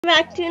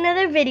Back to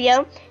another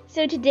video.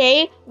 So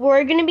today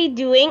we're gonna be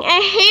doing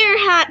a hair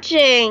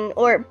hatching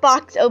or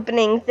box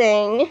opening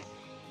thing.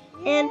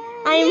 And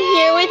I'm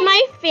here with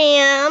my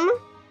fam.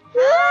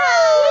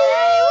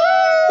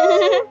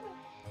 Hi!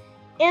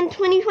 And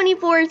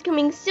 2024 is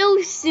coming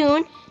so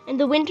soon, and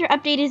the winter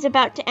update is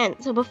about to end.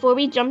 So before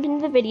we jump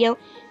into the video,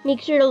 make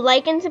sure to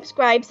like and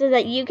subscribe so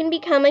that you can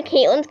become a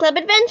Caitlin's Club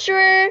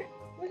adventurer.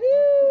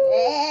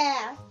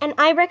 Yeah. And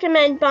I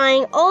recommend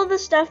buying all the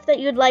stuff that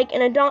you'd like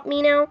in Adopt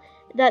Me Now,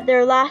 that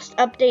their last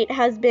update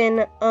has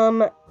been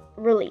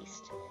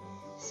released.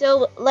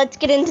 So let's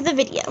get into the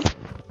video.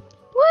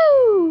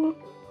 Woo!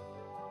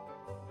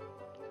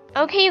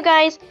 Okay, you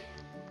guys,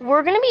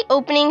 we're gonna be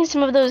opening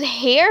some of those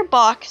hair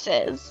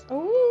boxes.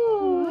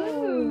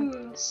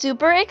 Ooh.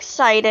 Super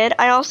excited.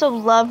 I also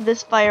love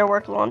this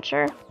firework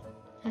launcher.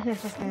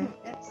 That's so cool.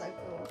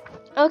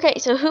 Okay,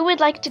 so who would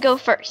like to go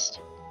first?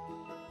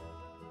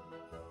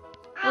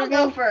 I'll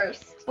go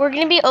first. We're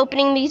going to be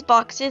opening these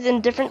boxes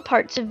in different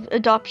parts of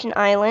Adoption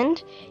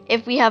Island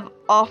if we have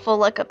awful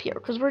luck up here,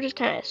 because we're just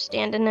kind of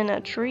standing in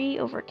a tree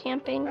over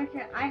camping.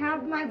 Okay, I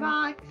have my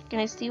box. Can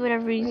I see what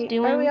everybody's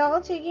doing? Are we all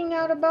taking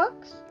out a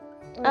box?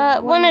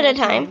 One at a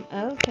time.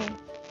 Okay.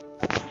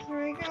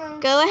 Here we go.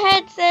 Go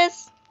ahead,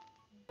 sis.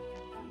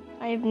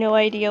 I have no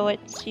idea what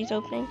she's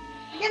opening.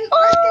 Get an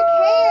Arctic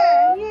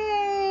hair.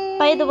 Yay!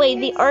 By the way,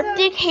 the It's so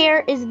Arctic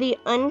hair is the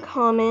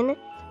uncommon.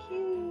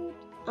 Cute.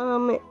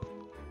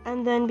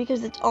 And then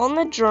because it's on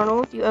the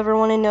journal, if you ever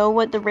want to know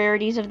what the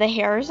rarities of the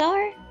hairs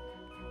are.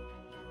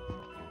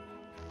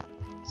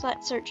 So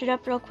let's search it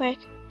up real quick.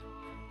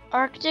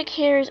 Arctic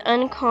hair is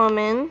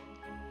uncommon.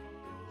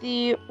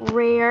 The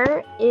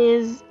rare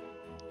is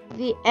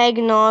the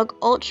eggnog.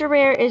 Ultra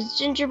rare is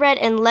gingerbread,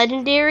 and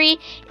legendary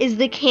is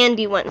the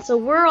candy one. So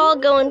we're all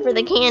going for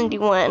the candy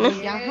one.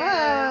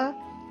 Yaha!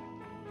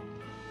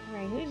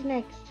 Alright, who's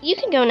next? You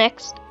can go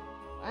next.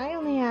 I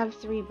only have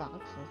 3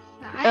 boxes.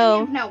 I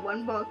only have now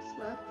one box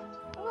left.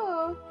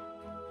 Oh.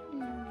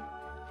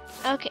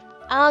 Okay,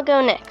 I'll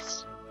go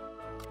next.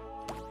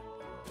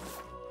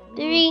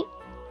 3,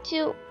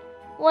 2,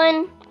 1.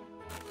 Woo!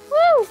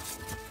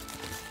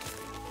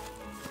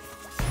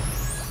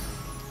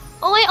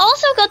 Oh, I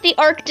also got the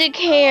Arctic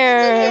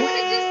hair. When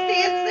it just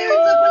stands there,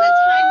 it's up on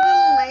its hind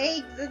little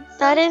legs. It's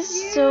That so is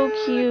cute. so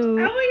cute. Oh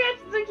my gosh,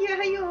 it's so cute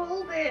how you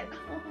hold it.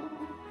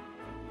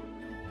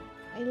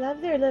 I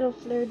love their little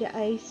fleur de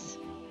ice.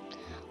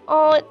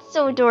 Oh, it's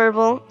so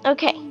adorable.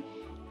 Okay.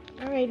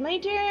 Alright, my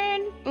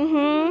turn.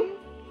 Mm-hmm.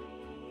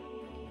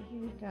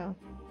 Here we go.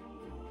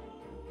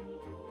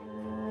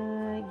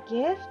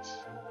 Gift.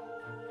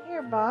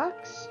 Hair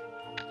box.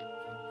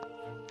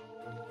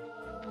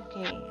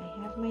 Okay, I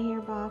have my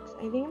hair box.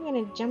 I think I'm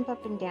gonna jump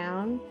up and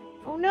down.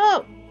 Oh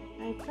no!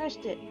 I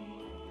pressed it.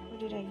 What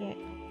did I get?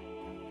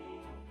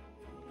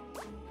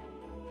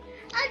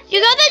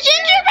 You got the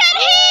gingerbread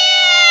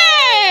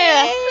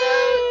hair!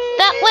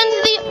 That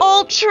one's the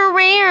ultra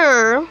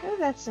rare. Oh,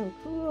 that's so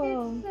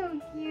cool. It's so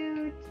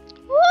cute.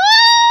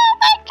 Oh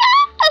my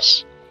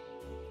gosh!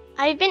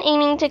 I've been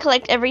aiming to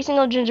collect every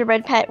single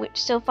gingerbread pet, which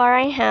so far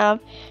I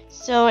have.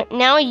 So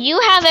now you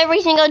have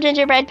every single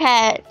gingerbread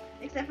pet.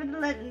 Except for the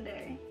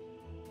legendary.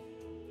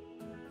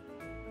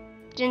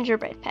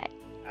 Gingerbread pet.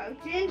 Oh,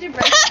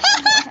 gingerbread.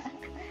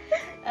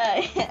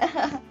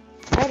 Yeah.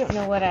 I don't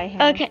know what I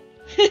have. Okay.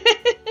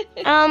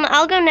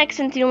 I'll go next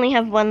since you only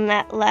have one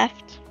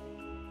left.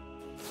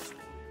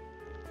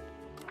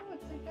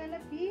 What's it gonna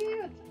be?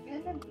 What's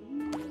it gonna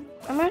be?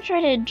 I'm gonna try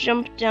to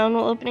jump down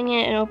while opening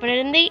it and open it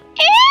in the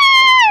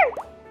air!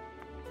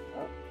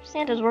 Oh,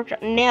 Santa's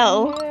workshop.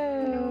 No.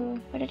 No.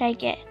 What did I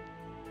get?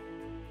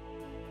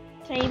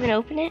 Did I even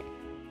open it?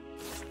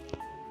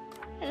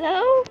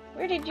 Hello?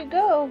 Where did you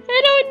go?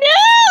 I don't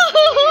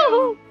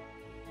know!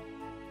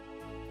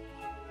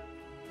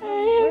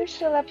 We're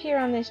still up here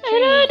on this tree. I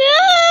don't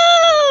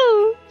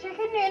know! Check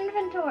in your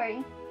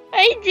inventory.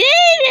 I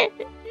did!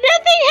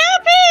 Nothing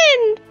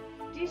happened!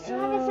 Do you still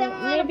have a same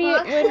amount Maybe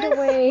of it went boxes?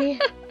 away.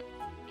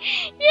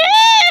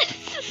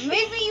 Yes!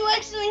 Maybe you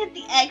actually hit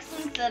the X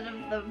instead of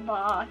the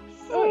box.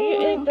 Oh,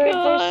 Oh,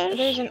 gosh.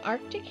 there's an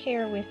Arctic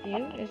hair with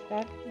you. Is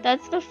that?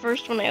 That's the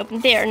first one I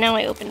opened. There, now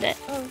I opened it.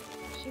 Oh,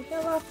 she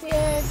fell off the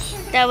edge.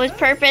 That was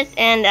purpose,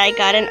 and I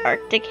got an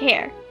Arctic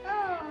hair.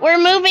 Oh. We're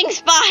moving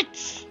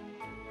spots!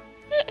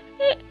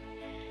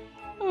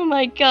 Oh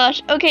my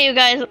gosh. Okay, you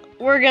guys,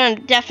 we're gonna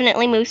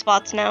definitely move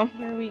spots now.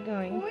 Where are we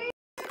going?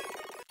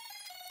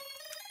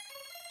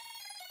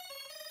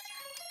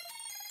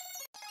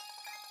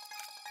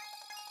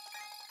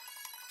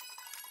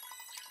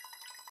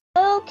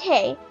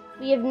 Okay,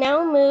 we have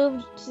now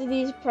moved to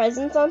these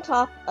presents on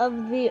top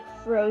of the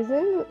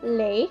frozen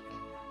lake.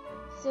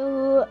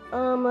 So,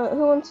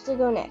 who wants to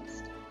go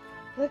next?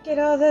 Look at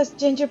all those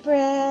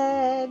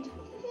gingerbread.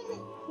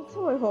 Can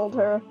someone hold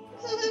her?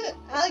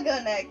 I'll go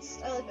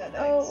next. Oh,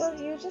 well,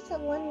 you just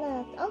have one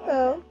left. I'll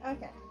go.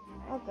 Okay.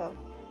 I'll go.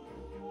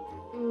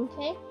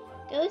 Okay.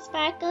 Go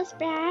Sparkle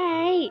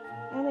Sprite!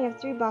 I only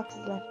have 3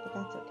 boxes left, but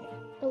that's okay.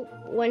 Oh,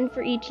 one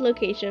for each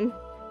location.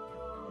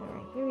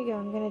 Alright, here we go.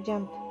 I'm gonna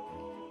jump.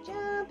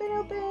 Jump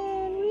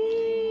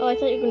Oh, I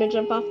thought you were gonna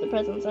jump off the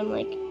presents. I'm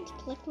like, to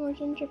collect more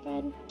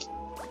gingerbread.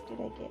 What did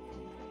I get?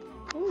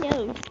 Who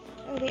knows?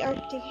 Oh, the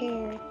Arctic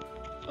hare.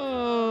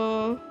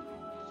 Oh,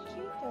 It's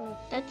cute though.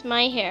 that's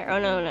my hair. Oh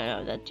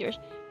no, that's yours.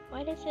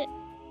 Why does it?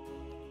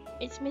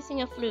 It's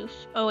missing a floof.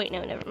 Oh wait,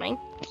 no, never mind.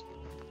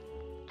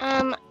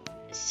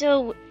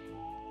 So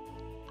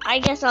I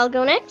guess I'll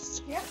go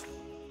next. Yep.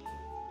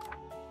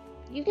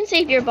 You can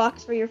save your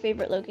box for your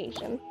favorite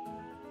location.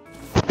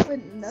 I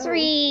wouldn't know.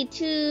 3,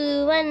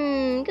 2,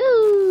 1,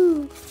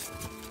 go!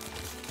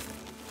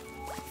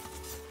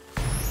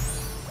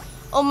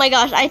 Oh my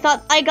gosh, I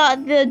thought I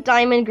got the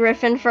diamond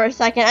griffin for a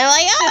second. I'm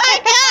like, oh my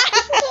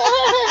gosh!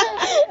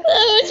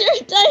 That was your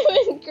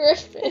diamond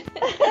griffin.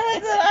 That's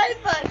what I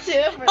thought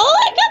too. Oh,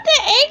 I got the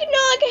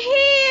eggnog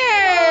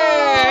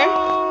hair!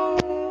 Oh,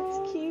 it's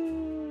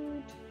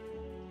cute.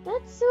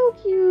 That's so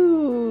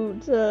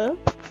cute.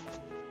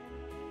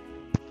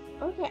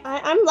 Okay,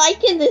 I'm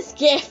liking this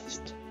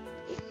gift.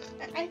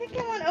 I think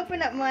I want to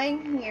open up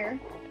mine here.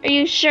 Are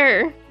you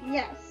sure?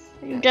 Yes.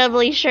 Are you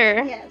doubly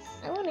sure? Yes.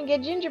 I want to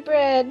get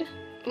gingerbread.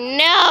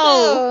 No!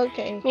 Oh,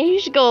 okay. Maybe you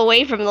should go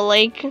away from the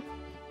lake.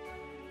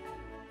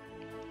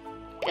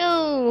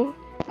 Go!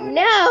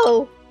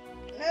 No!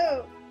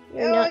 No.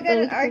 You're No, not I got going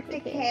an to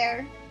Arctic pick it.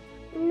 hare.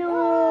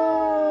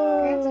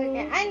 No! That's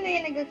okay. I'm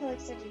gonna go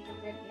collect some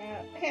gingerbread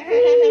now.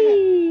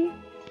 Whee!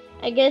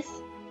 I guess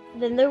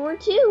then there were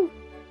 2.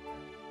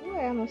 Ooh,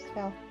 I almost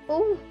fell.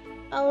 Oh,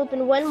 I'll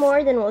open one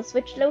more, then we'll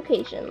switch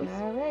locations.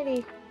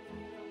 Alrighty.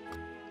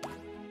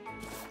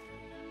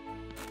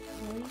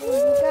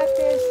 You got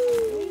this.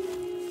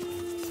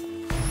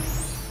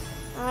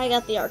 I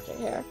got the Arctic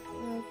hair.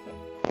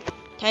 Okay.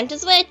 Time to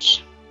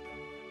switch.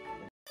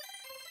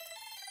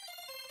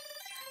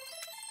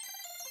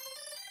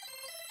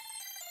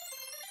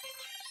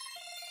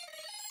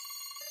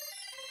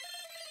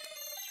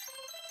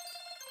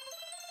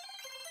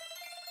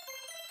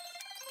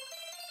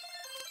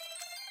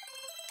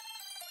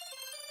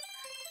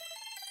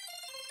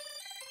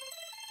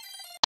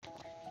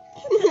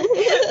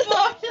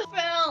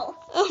 Fell.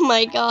 Oh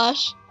my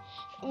gosh.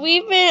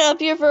 We've been up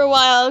here for a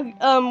while,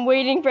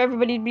 waiting for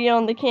everybody to be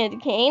on the candy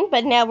cane,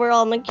 but now we're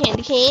all on the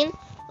candy cane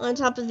on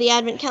top of the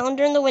advent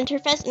calendar in the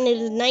Winterfest, and it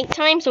is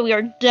nighttime, so we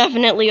are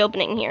definitely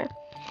opening here.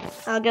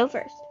 I'll go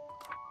first.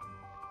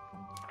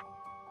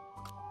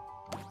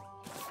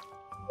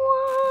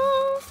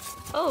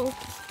 Oh.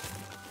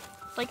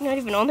 It's like not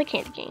even on the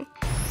candy cane.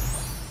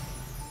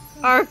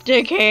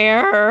 Arctic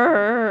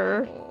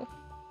hare.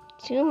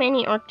 Too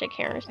many Arctic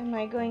hares. Am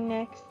I going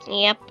next?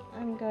 Yep.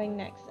 I'm going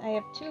next. I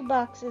have 2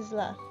 boxes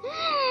left.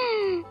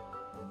 You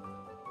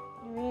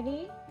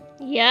ready?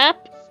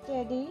 Yep.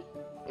 Steady.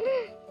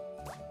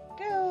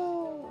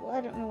 Go! I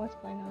don't know what's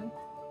going on.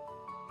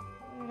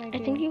 What did I I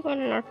do? think you got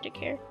an Arctic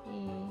hare.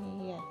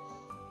 Yes.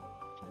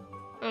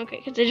 Okay,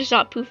 because they just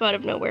not poof out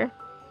of nowhere.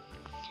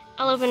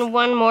 I'll open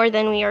one more,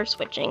 then we are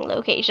switching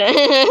locations.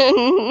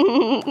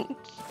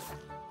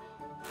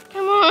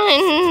 Come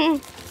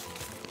on.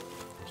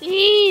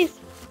 Please.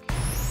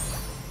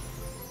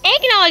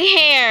 Eggnog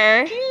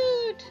hair.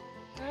 Cute!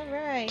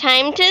 Alright.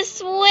 Time to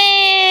switch.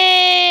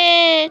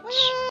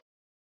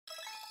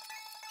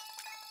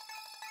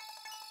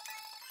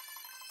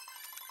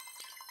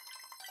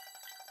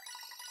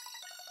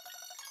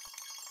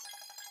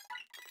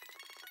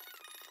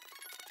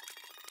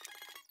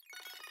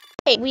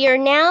 Okay, we are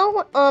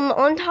now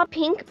on top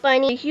Pink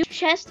Bunny, a huge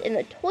chest in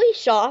the toy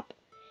shop,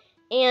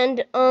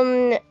 and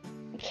my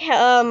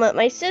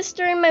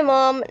sister and my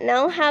mom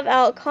now have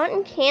out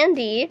cotton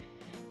candy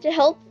to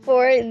help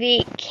for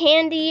the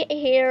candy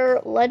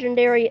hair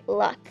legendary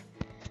luck.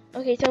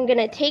 Okay, so I'm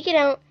gonna take it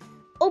out,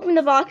 open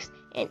the box,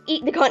 and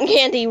eat the cotton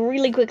candy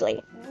really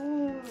quickly.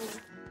 Ooh.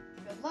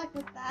 Good luck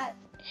with that.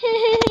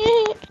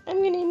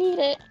 I'm gonna need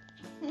it.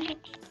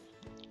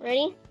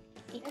 Ready?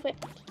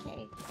 Equipped.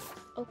 Okay.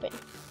 Open.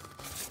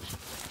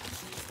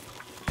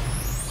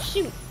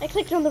 Shoot, I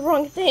clicked on the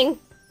wrong thing.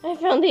 I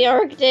found the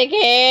Arctic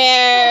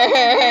hare.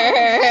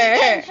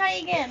 Try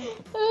again.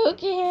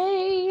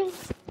 Okay.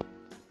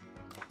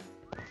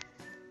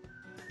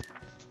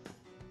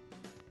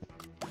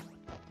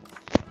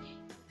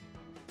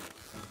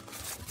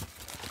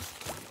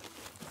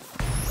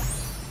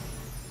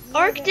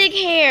 Arctic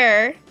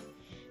hare.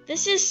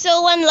 This is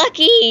so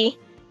unlucky.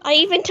 I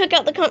even took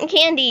out the cotton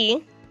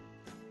candy.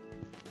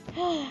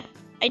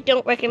 I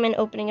don't recommend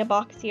opening a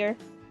box here,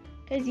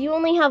 because you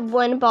only have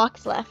 1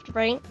 box left,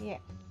 right? Yeah.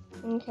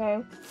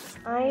 Okay.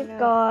 I've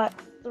got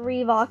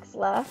 3 boxes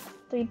left.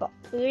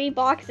 3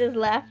 boxes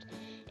left,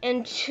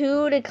 and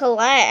 2 to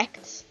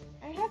collect.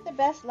 I had the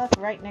best luck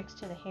right next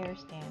to the hair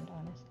stand,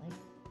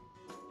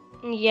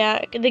 honestly.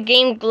 Yeah, the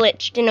game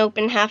glitched and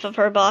opened half of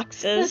her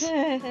boxes.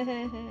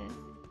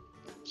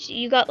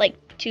 You got like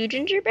 2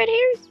 gingerbread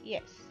hairs?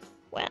 Yes.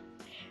 Well,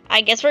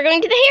 I guess we're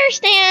going to the hair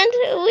stand.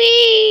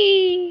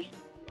 Whee!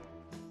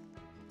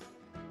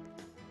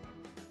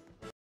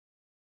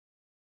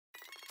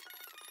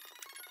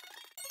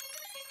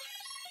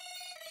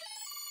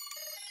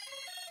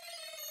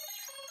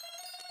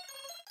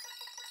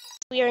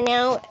 We are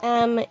are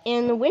now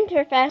in the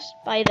Winterfest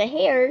by the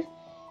hares,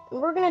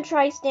 and we're gonna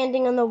try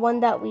standing on the one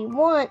that we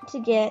want to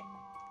get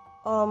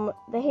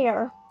the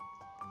hare.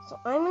 So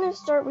I'm gonna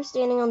start with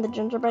standing on the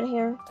gingerbread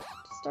hare.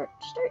 Start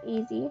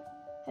easy.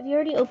 Have you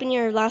already opened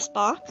your last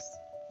box?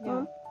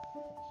 No.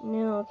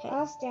 No, okay.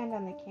 I'll stand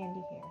on the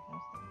candy hare.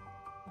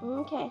 How's that?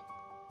 Okay.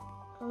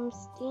 I'm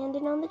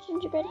standing on the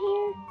gingerbread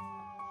hare.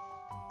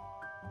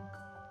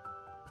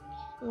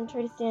 I'm gonna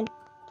try to stand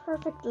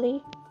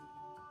perfectly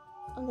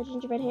on the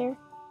gingerbread hare.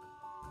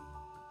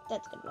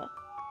 That's good enough.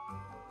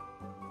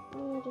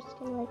 I'm just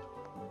gonna like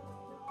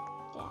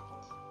that.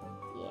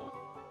 Yeah.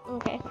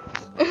 Okay.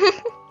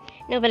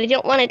 No, but I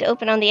don't want it to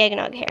open on the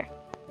eggnog hare.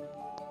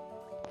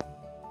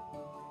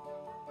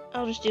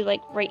 I'll just do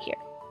like right here.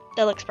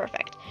 That looks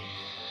perfect.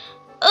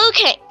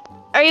 Okay.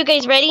 Are you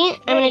guys ready?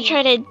 I'm gonna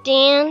try to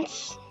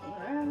dance.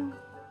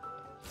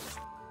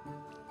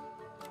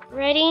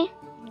 Ready?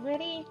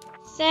 Ready?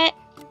 Set.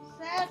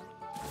 Set.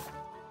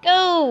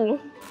 Go!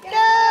 Go!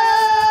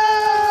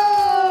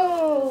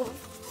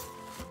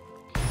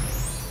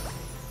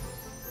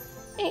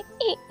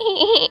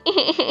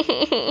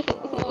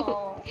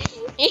 Oh.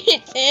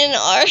 It's an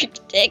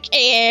Arctic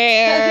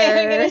Okay, I'm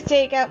hare. gonna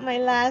take out my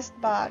last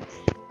box.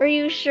 Are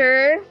you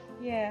sure?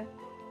 Yeah.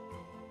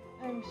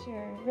 I'm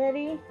sure.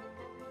 Ready?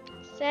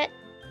 Set.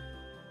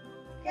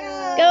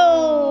 Go!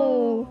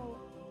 Go!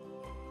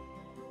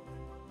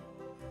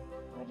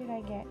 What did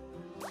I get?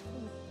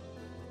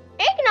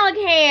 Eggnog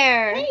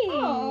hare.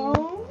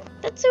 Oh.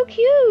 That's so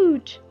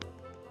cute.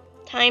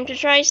 Time to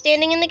try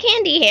standing in the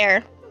candy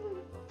hare.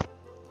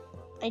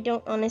 I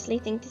don't honestly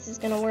think this is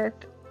gonna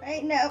work.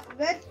 Right now,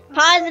 good.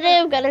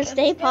 Positive, gotta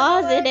stay It's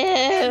gonna work.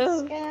 positive.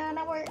 It's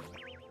gonna work.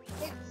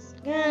 It's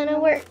Gonna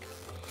work.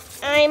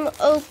 I'm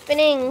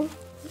opening.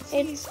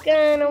 It's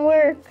gonna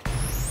work.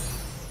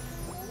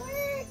 gonna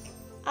work.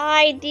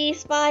 I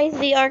despise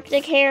the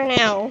Arctic hare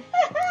now.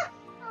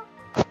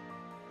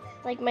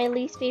 Like my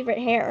least favorite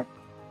hare.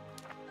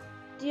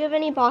 Do you have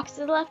any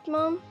boxes left,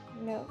 Mom?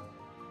 No.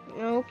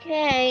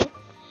 Okay.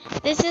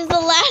 This is the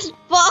last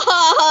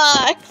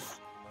box.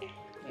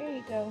 There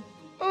you go.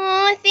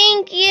 Oh,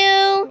 thank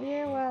you.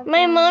 You're welcome.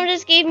 My mom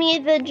just gave me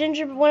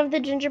one of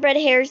the gingerbread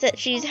hares that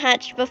she's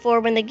hatched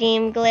before when the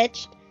game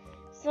glitched.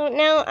 So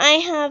now I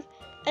have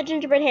a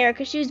gingerbread hare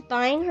because she was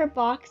buying her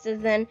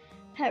boxes. Then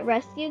Pet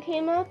Rescue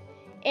came up,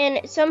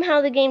 and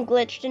somehow the game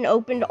glitched and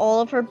opened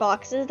all of her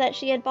boxes that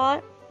she had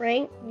bought.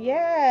 Right?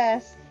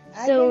 Yes.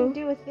 I So- didn't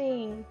do a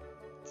thing.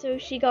 So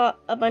she got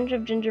a bunch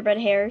of gingerbread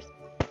hares.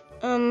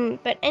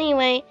 But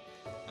anyway,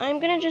 I'm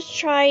gonna just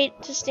try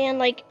to stand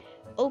like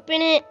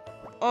open it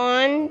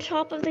on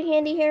top of the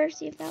candy hare,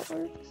 see if that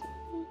works.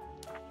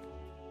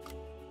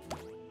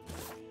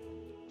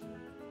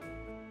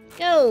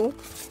 Go!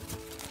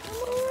 Come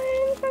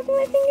on, crossing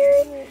my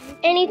fingers.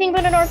 Anything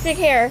but an Arctic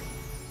hare.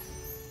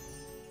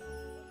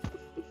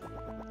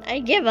 I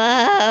give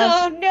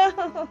up.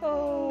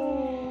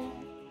 Oh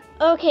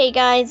no! Okay,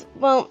 guys.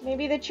 Well,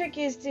 Maybe the trick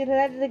is to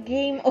let the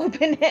game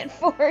open it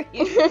for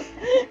you.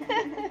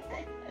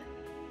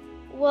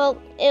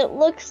 well, it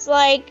looks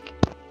like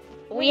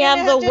we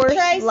have the worst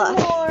try luck.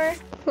 Some more.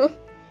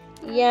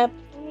 Yep.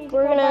 We need to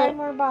We're go gonna buy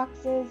more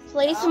boxes.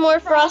 Play some Oh, more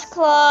Frost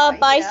Claw,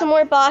 buy yeah. some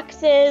more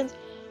boxes,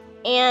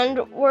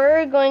 and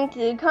we're going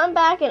to come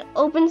back and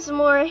open some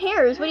more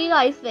hares. What do you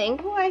guys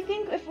think? Oh, I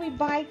think if we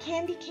buy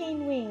candy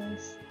cane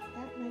wings,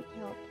 that might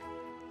help.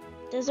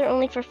 Those are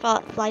only for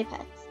fly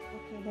pets.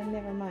 Okay, then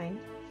never mind.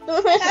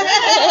 And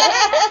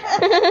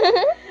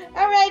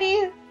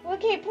Alrighty, we'll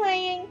keep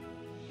playing.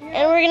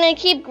 we're gonna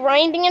keep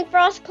grinding in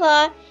Frost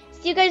Claw.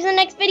 See you guys in the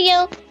next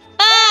video.